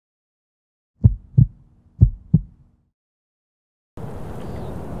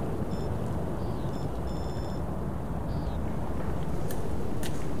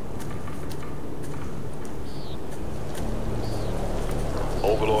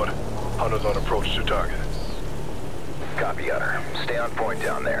report. Hunters on approach to target. Copy, Hunter. Stay on point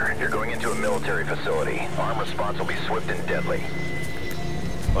down there. You're going into a military facility. Arm response will be swift and deadly.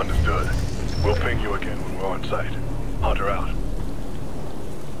 Understood. We'll ping you again when we're on site. Hunter out.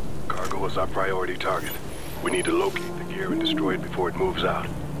 Cargo is our priority target. We need to locate the gear and destroy it before it moves out.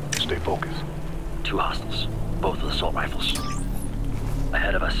 Stay focused. 2 hostiles. Both with assault rifles.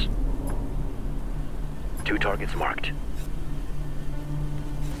 Ahead of us. 2 targets marked.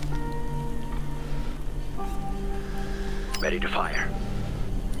 Ready to fire.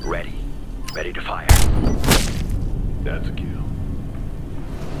 Ready. Ready to fire. That's a kill.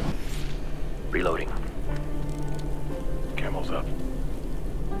 Reloading. Camel's up.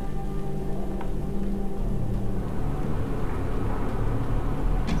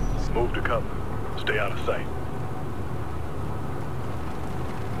 Move to cover. Stay out of sight.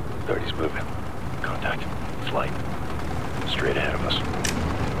 30's moving. Contact. Flight. Straight ahead of us.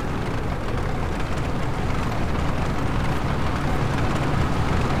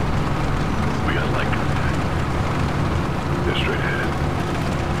 We got light contact. They're straight ahead.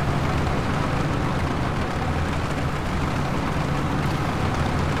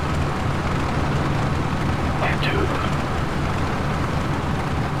 And 2.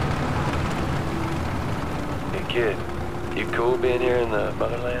 Hey kid, you cool being here in the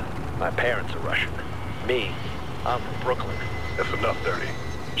motherland? My parents are Russian. Me, I'm from Brooklyn. That's enough, 30.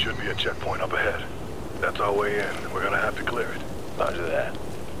 Should be a checkpoint up ahead. That's our way in. We're gonna have to clear it. Roger that.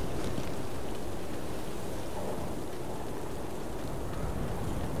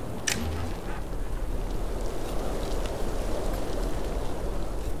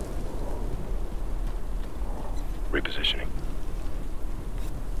 Repositioning.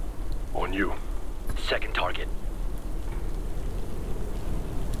 On you. Second target.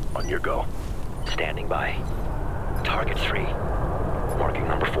 On your go. Standing by. Target 3. Marking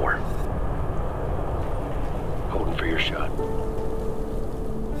number 4. Holding for your shot.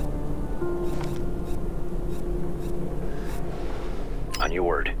 On your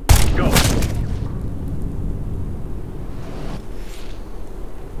word. Go!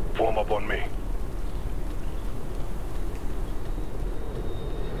 Form up on me.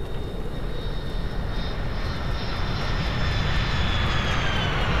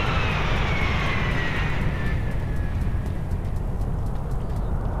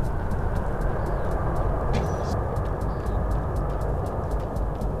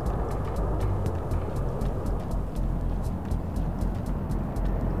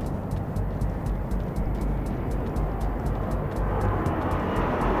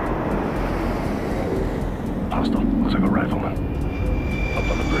 Hostile. Looks like a rifleman. Up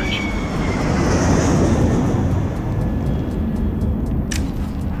on the bridge.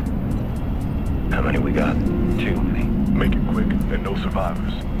 How many we got? 2. Make it quick, and no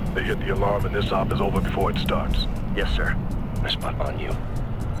survivors. They hit the alarm and this op is over before it starts. Yes, sir. Spot on you.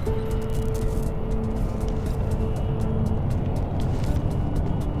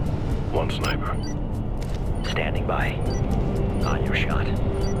 One sniper. Standing by. On your shot.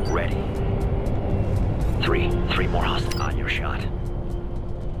 Ready. 3 more hostiles. On your shot.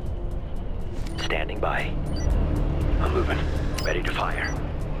 Standing by. I'm moving. Ready to fire.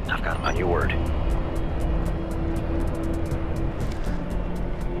 I've got him. On your word.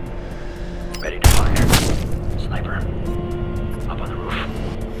 Ready to fire. Sniper. Up on the roof.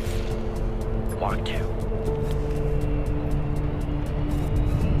 Mark 2.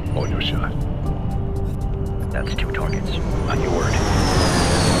 On your shot. That's 2 targets. On your word.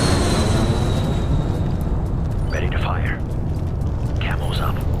 Ready to fire. Camo's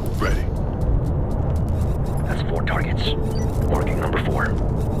up. Ready. That's 4 targets. Marking number 4.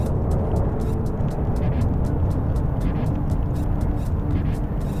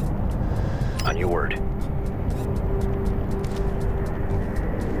 On your word.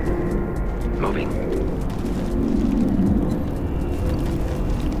 Moving.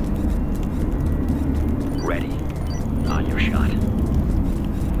 Ready. On your shot.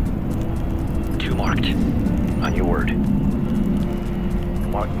 2 marked. On your word.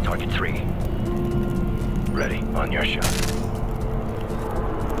 Marking target 3. Ready. On your shot.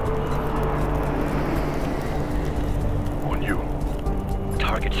 On you.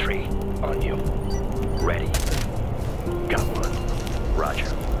 Target 3. On you. Ready. Got one. Roger.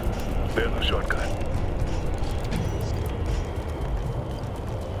 There's a shortcut.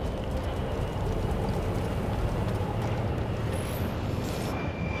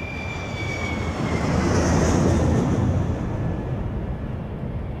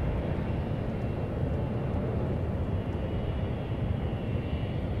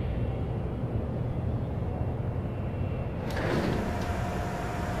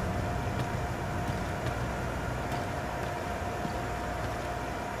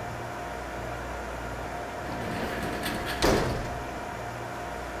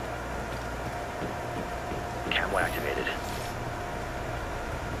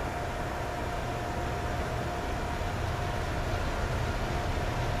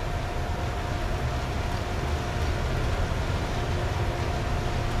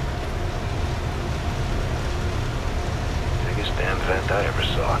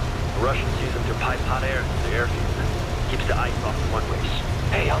 saw it. The Russians use them to pipe hot air through the airfield. Keeps the ice off the one-ways.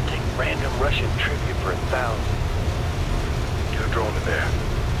 Hey, I'll take random Russian tribute for 1,000. Get a drone in there.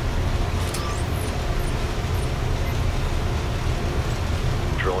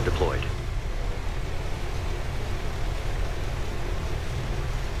 Drone deployed.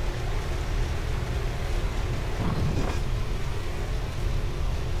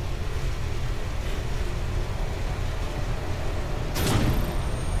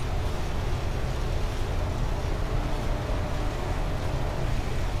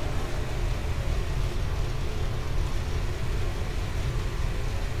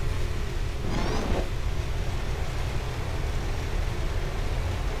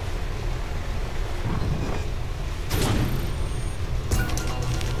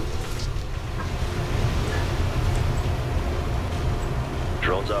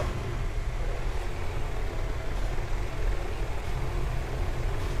 Drone's up.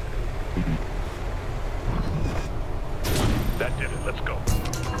 That did it. Let's go.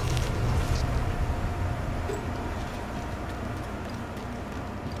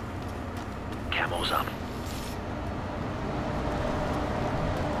 Camo's up.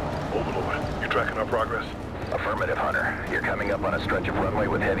 Overlord, you tracking our progress? Affirmative, Hunter. You're coming up on a stretch of runway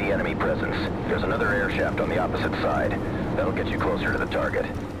with heavy enemy presence. There's another air shaft on the opposite side. That'll get you closer to the target.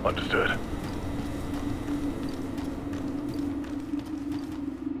 Understood.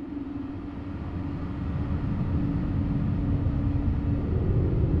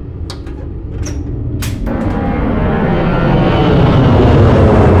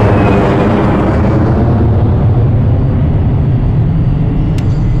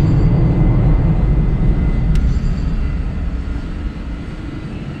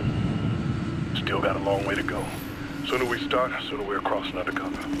 Still got a long way to go. Sooner we start, sooner we're crossing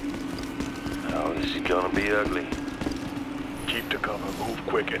undercover. Oh, this is gonna be ugly. Keep to cover, move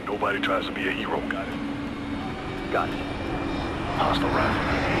quick, and nobody tries to be a hero. Got it? Got it. Hostile rifle.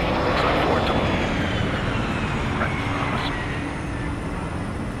 Looks like 4 total. Right in front of us.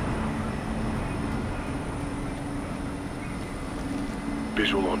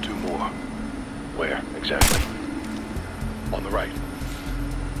 Visual on 2 more. Where, exactly? On the right.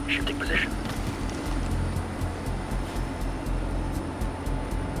 Shifting position.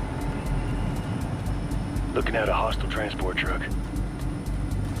 Looking at a hostile transport truck.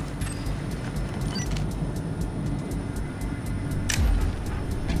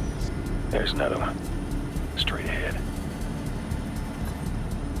 There's another one. Straight ahead.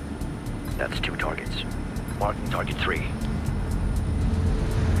 That's 2 targets. Marking target 3.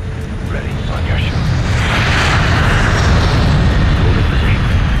 Ready, on your shot. Moving position.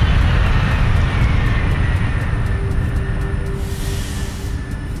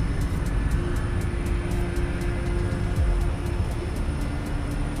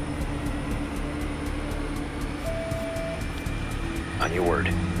 On your word.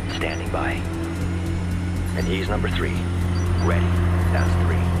 Standing by. And he's number 3. Ready. That's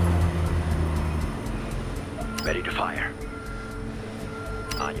 3. Ready to fire.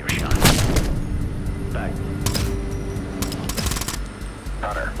 On your shot. Back.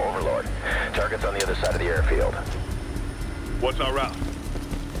 Hunter, Overlord. Target's on the other side of the airfield. What's our route?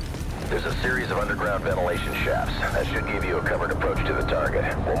 There's a series of underground ventilation shafts. That should give you a covered approach to the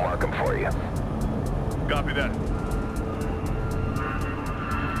target. We'll mark them for you. Copy that.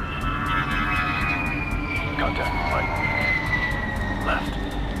 Contact. Right. Left.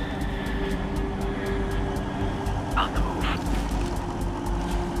 On the move.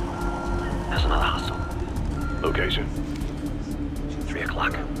 There's another hostile. Location. 3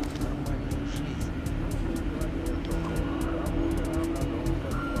 o'clock.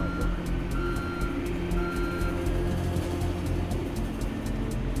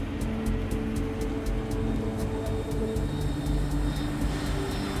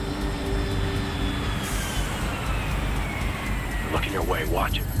 Looking your way,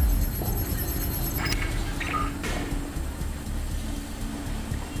 watch it.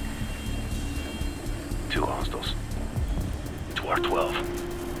 Two hostiles. To our 12.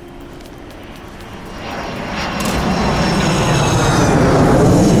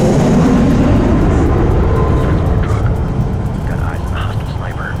 Truck. Got eyes on a hostile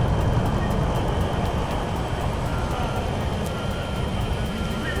sniper.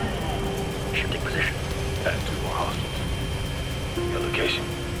 Shifting position. And 2 more hostiles. Your location.